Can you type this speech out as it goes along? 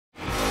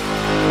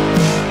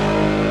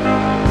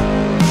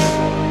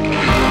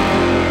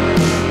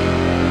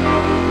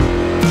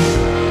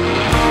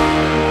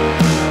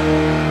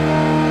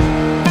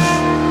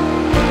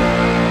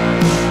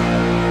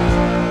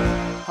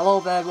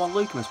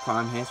Optimus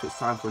Prime here, so it's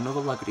time for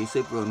another LEGO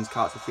DC Supervillains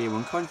character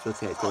 3-1 coin flip.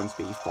 It's going to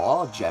be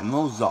for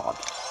General Zod.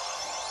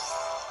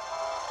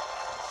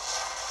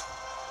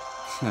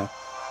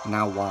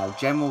 Now, wow,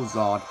 General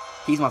Zod,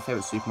 he's my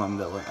favourite Superman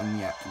villain, and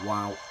yet,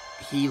 wow,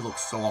 he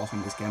looks so awesome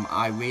in this game.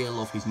 I really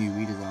love his new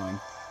redesign.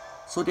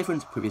 So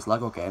different to previous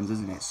LEGO games,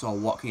 isn't it? So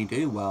what can he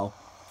do? Well,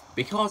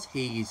 because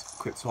he's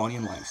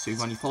Kryptonian like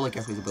Superman, you probably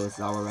guess what his abilities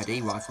are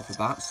already right off the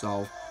bat.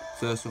 So,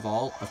 first of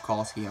all, of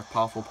course, he has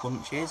powerful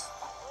punches.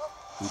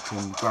 He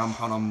can ground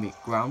pound on the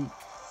ground.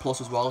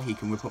 Plus, as well, he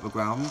can rip up the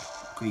ground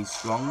because he's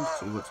strong.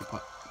 So he rips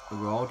up the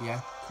road.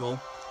 Yeah, cool.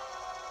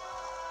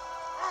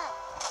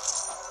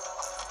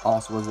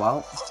 Also, as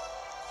well,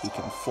 he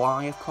can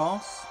fly, of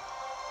course.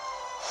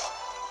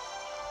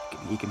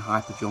 He can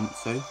hyper jump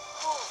too.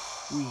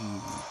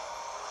 Whee.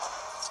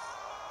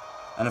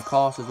 And of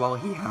course, as well,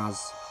 he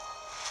has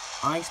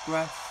ice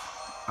breath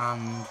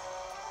and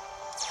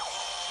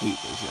heat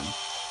vision.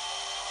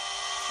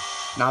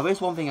 Now,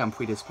 there's one thing I'm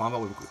pretty disappointed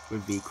about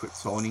with the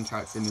Kryptonian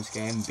characters in this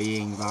game,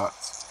 being that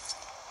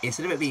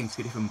instead of it being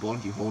two different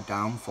buttons, you hold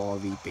down for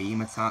the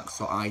beam attacks,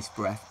 so ice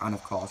breath and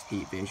of course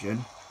heat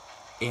vision.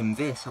 In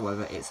this,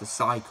 however, it's a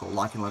cycle,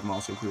 like in LEGO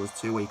Marvel Super Heroes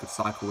 2, where you could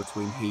cycle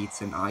between heat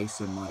and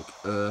ice and like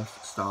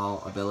earth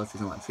style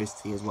abilities and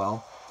electricity as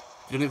well.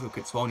 You don't have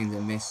Kryptonians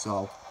in this,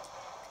 so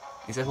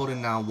instead of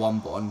holding down one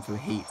button for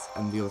heat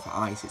and the other for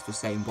ice, it's the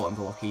same button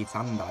for heat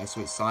and ice,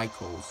 so it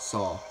cycles.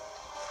 So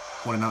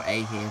holding out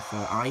A here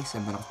for ice,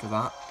 and then after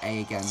that,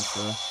 A again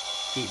for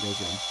heat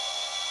vision.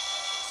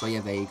 So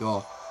yeah, there you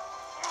go.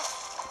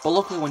 But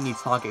luckily when you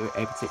target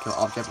a particular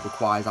object that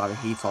requires either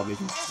heat or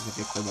vision,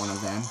 specifically one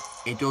of them,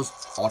 it does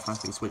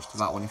automatically switch to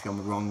that one if you're on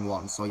the wrong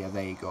one. So yeah,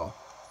 there you go.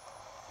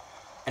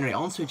 Anyway,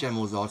 on to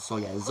General Zod. So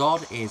yeah,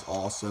 Zod is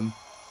awesome.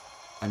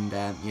 And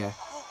yeah,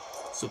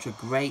 such a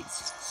great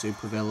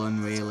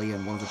supervillain really,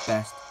 and one of the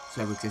best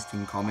to ever exist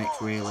in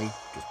comics really.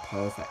 Just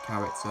perfect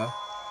character.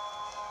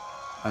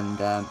 And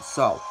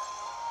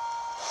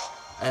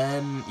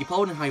you're probably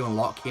wondering how you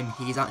unlock him.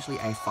 He's actually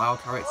a file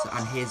character,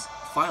 and his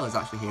file is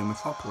actually here in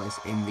Metropolis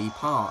in the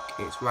park.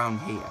 It's round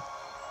here.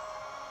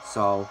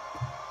 So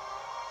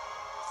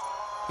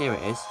here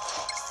it is.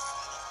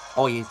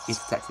 Oh, he's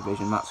detective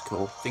vision. That's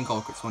cool. I think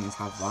all Kryptonians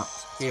have that.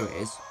 Here it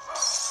is.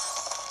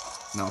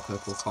 Now a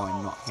purple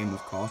coin, not him,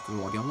 of course, because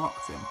we've already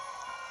unlocked him.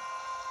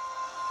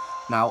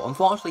 Now,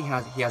 unfortunately,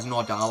 he has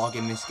no dialogue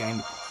in this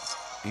game.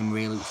 And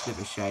really, it's a bit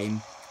of a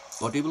shame.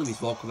 But I do believe he's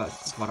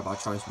provided by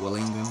Travis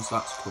Willingham, so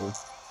that's cool.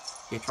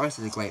 Yeah, Travis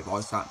is a great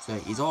voice actor.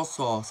 He's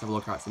also several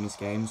other characters in this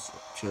game,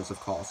 such as, of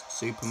course,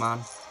 Superman,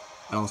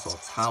 and also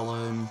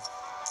Talon,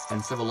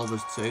 and several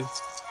others too.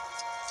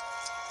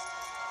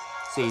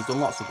 See, he's done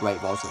lots of great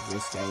voices for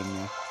this game,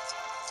 yeah.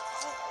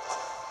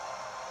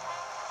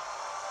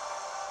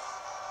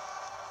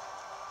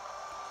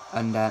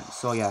 And,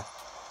 so yeah.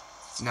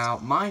 Now,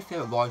 my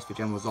favourite voice for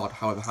General Zod,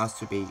 however, has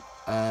to be,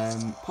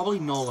 probably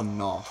Nolan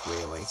North,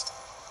 really.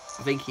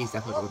 I think he's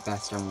definitely got the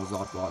best General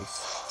Zod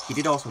voice. He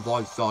did also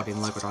voice Zod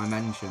in LEGO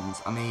Dimensions.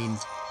 I mean,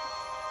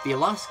 the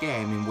last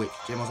game in which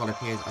General Zod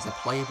appears as a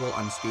playable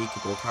and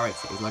speakable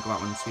character is LEGO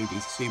Batman 2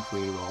 DC Super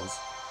Heroes,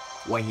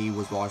 where he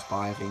was voiced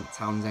by, I think,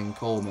 Townsend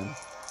Coleman.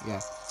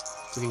 Yeah,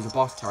 because he was a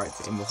boss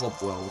character in the Hub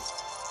world.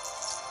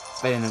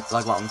 Then in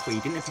LEGO Batman 3, he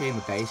didn't appear in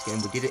the base game,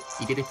 but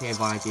he did appear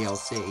via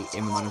DLC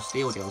in the Man of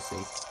Steel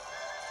DLC.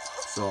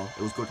 So,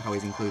 it was good how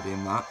he's included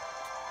in that.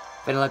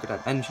 Then in LEGO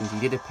Dimensions, he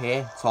did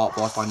appear, taught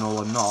voiced by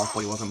Nolan North,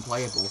 but he wasn't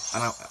playable.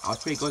 And I was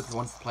pretty good because I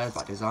wanted to play as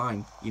that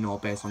design, you know,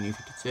 based on New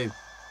 52.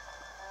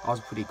 That was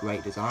a pretty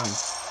great design.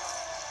 It's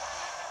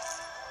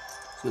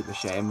a bit of a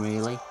shame,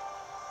 really.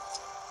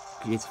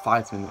 You had to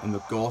fight him in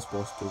the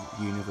Ghostbusters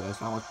universe.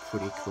 That was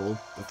pretty cool.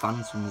 The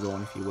Phantom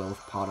Zone, if you will,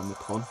 pardon the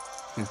pun.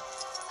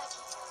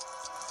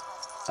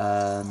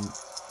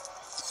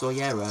 So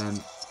yeah,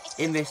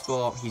 in this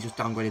sport, he's just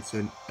downgraded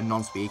to a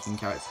non-speaking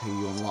character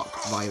who you unlock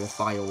via the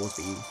files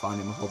that you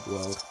find in the Hub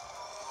world.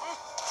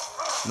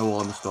 No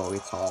all in the story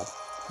at all.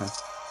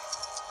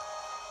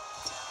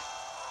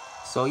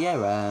 So yeah,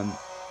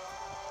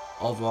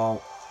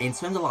 overall, in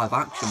terms of live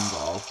action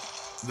though,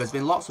 there's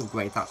been lots of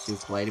great actors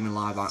who've played him in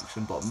live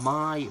action, but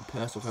my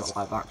personal favourite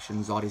live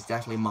action Zod is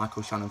definitely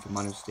Michael Shannon from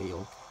Man of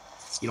Steel.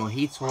 You know,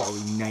 he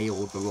totally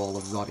nailed the role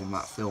of Zod in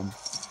that film.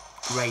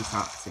 Great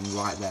acting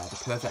right there, the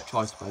perfect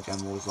choice for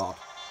General Zod.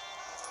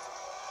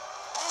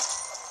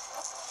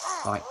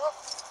 Like,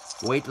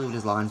 the way he delivered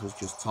his lines was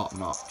just top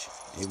notch.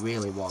 It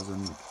really was,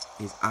 and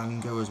his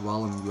anger as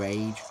well and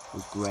rage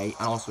was great.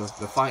 And also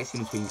the fight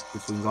scene between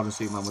Zod and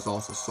Superman was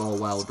also so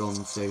well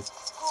done too.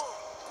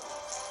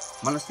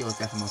 Man of Steel is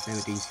definitely my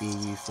favourite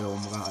DCEU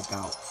film without a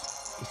doubt.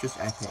 It's just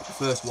epic. The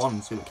first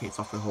one too that kicks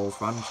off the whole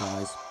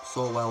franchise.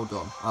 So well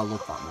done. I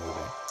love that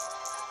movie.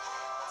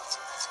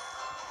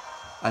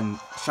 And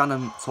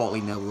Shannon totally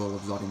nailed the role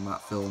of Zod in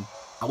that film.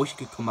 I wish he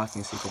could come back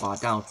in a sequel, but I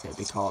doubt it,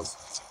 because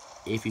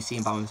if you see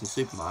in Batman vs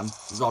Superman,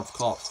 Zod's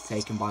corpse is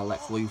taken by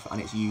Lex Luthor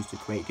and it's used to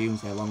create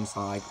Doomsday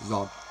alongside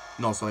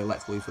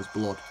Lex Luthor's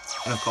blood.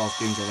 And of course,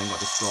 Doomsday then got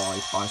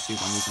destroyed by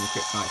Superman using the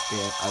Kryptonite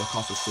Spear at the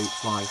cost of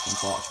Super's life,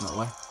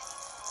 unfortunately.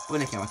 I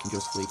mean, they came back in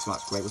Justice League, so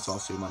that's great. We saw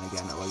Superman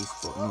again at least,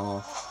 but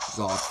no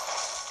Zod.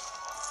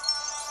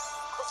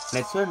 And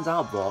it turns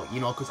out though,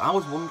 you know, because I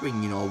was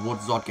wondering, you know, would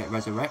Zod get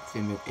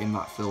resurrected in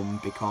that film,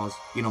 because,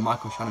 you know,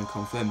 Michael Shannon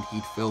confirmed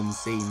he'd filmed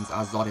scenes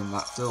as Zod in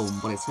that film,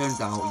 but it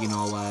turns out, you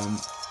know,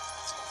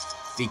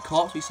 the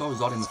corpse we saw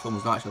Zod in the film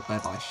was not actually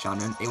played by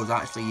Shannon. It was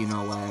actually, you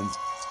know,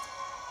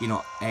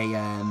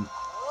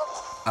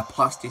 a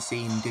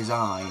plasticine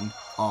design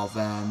of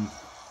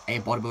a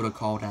bodybuilder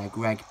called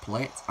Greg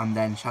Plitt, and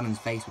then Shannon's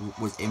face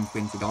was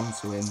imprinted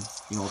onto him,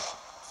 you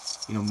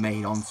know,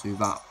 made onto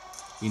that,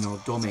 you know,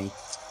 dummy.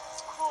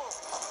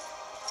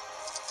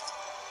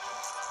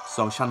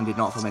 So Shannon did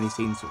not film any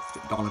scenes with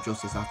Dawn of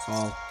Justice at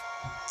all.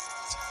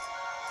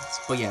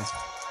 But yeah.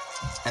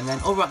 And then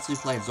other actors who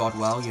played Zod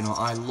well, you know,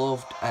 I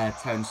loved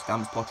Terrence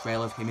Stamp's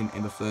portrayal of him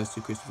in the first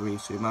two Christopher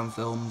Reeve Superman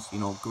films. You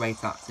know,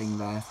 great acting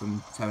there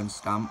from Terrence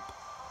Stamp.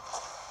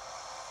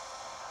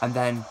 And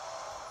then,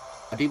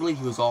 I do believe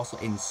he was also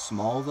in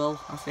Smallville,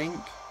 I think.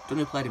 Don't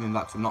know who played him in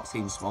that, because I've not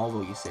seen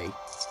Smallville, you see.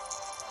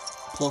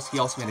 Plus, he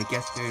also made a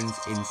guest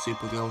appearance in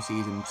Supergirl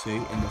Season 2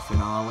 in the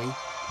finale,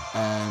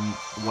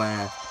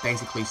 where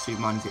basically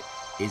Superman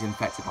is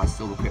infected by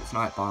Silver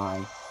Kryptonite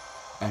by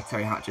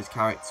Terry Hatcher's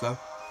character.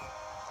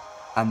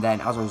 And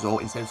then, as a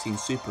result, instead of seeing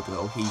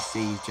Supergirl, he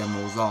sees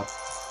General Zod.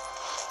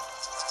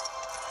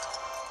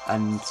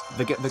 And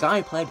the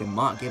guy who played him,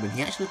 Mark Gibbon,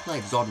 he actually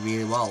played Zod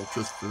really well,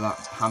 just for that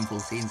handful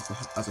of scenes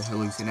as a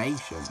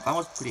hallucination. That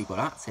was pretty good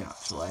acting,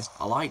 actually.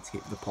 I liked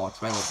the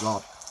portrayal of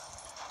Zod.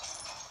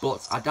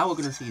 But I doubt we're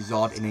going to see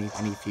Zod in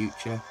any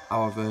future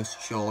Arrowverse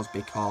shows,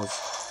 because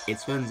it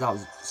turns out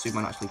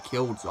Superman actually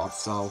killed Zod,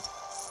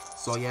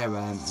 so yeah,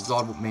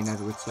 Zod may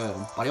never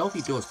return. But I hope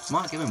he does, because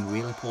Mark Gibbon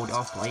really pulled it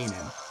off playing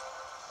him,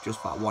 just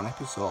for that one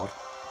episode.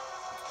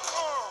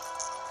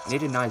 And he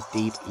did a nice,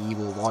 deep,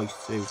 evil voice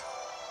too.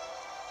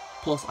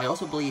 Plus, I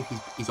also believe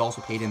he's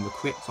also played in the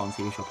Krypton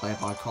TV show played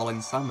by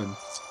Colin Salmon.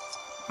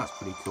 That's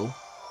pretty cool.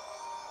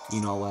 You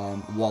know,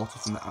 Walter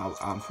from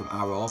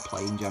Arrow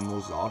playing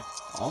General Zod.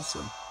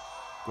 Awesome.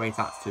 Great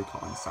actor too,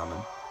 Colin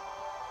Salmon.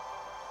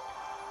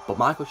 But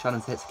Michael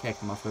Shannon takes a cake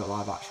in my favourite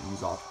live action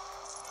Zod.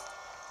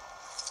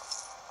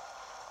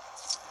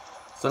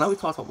 So now we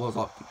talked about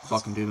what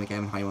Zod can do in the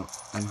game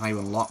and how you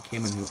unlock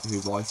him and who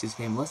voices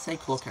him. Let's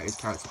take a look at his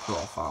character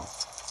profile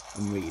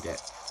and read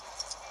it.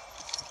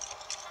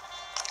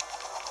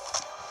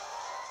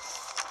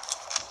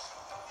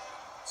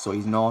 So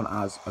he's known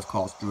as, of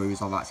course, Drew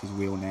Zod, that's his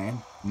real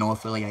name. No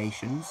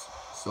affiliations.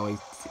 So he's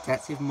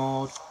detective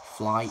mode,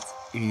 flight,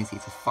 immunity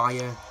to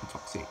fire,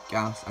 toxic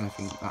gas, and I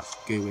think that's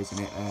goo, isn't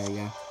it?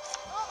 Yeah.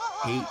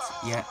 Heat,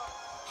 yep.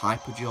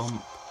 Hyper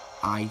jump,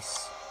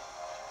 ice,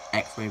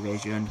 X-ray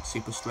vision,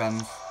 super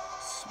strength,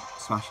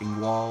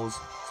 smashing walls.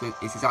 So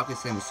it's exactly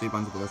the same as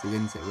Superman's abilities,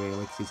 isn't it, really?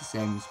 Because he's the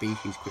same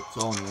species,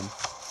 Kryptonian.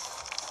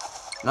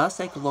 Now let's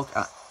take a look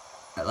at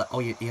oh,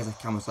 he has a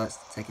camera, so let's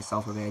take a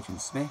selfie of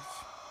Agent Smith.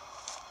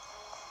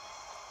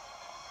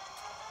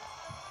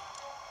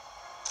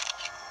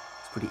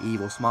 Pretty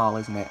evil smile,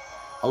 isn't it?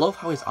 I love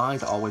how his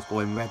eyes are always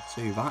glowing red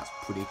too. That's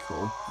pretty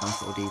cool.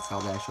 Nice little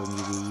detail there showing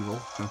you the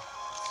evil.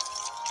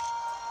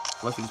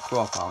 Let's look at his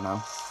profile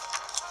now.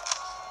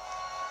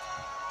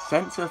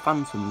 Sent to the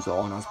Phantom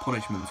Zone as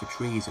punishment for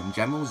treason,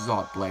 General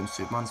Zod blames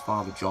Superman's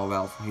father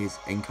Jor-El for his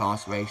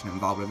incarceration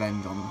and vowed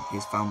revenge on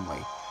his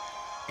family.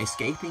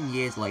 Escaping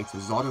years later,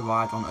 Zod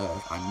arrived on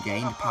Earth and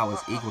gained powers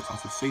equal to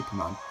that of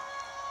Superman,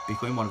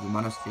 becoming one of the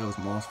Man of Steel's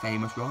most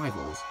famous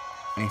rivals.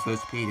 And he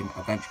first appeared in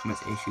Adventure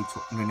Comics issue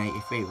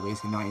 283,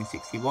 released in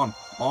 1961.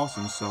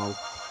 Awesome, so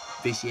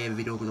this year the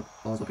video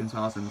goes up in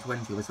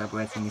 2020, we're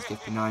celebrating his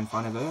 59th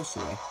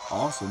anniversary.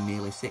 Awesome,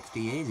 nearly 60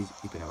 years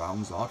he's been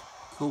around, Zod.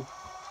 Cool.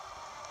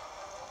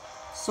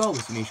 So,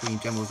 this is me showing you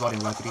General Zod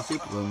in Lego DC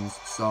Superruns,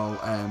 so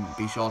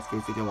be sure to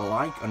give the video a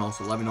like, and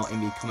also let me know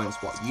in the comments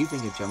what you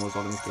think of General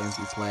Zod in this game if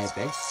you played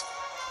this.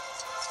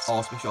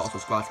 Also be sure to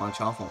subscribe to my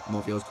channel for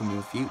more videos coming in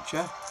the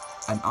future,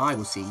 and I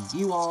will see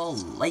you all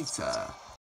later.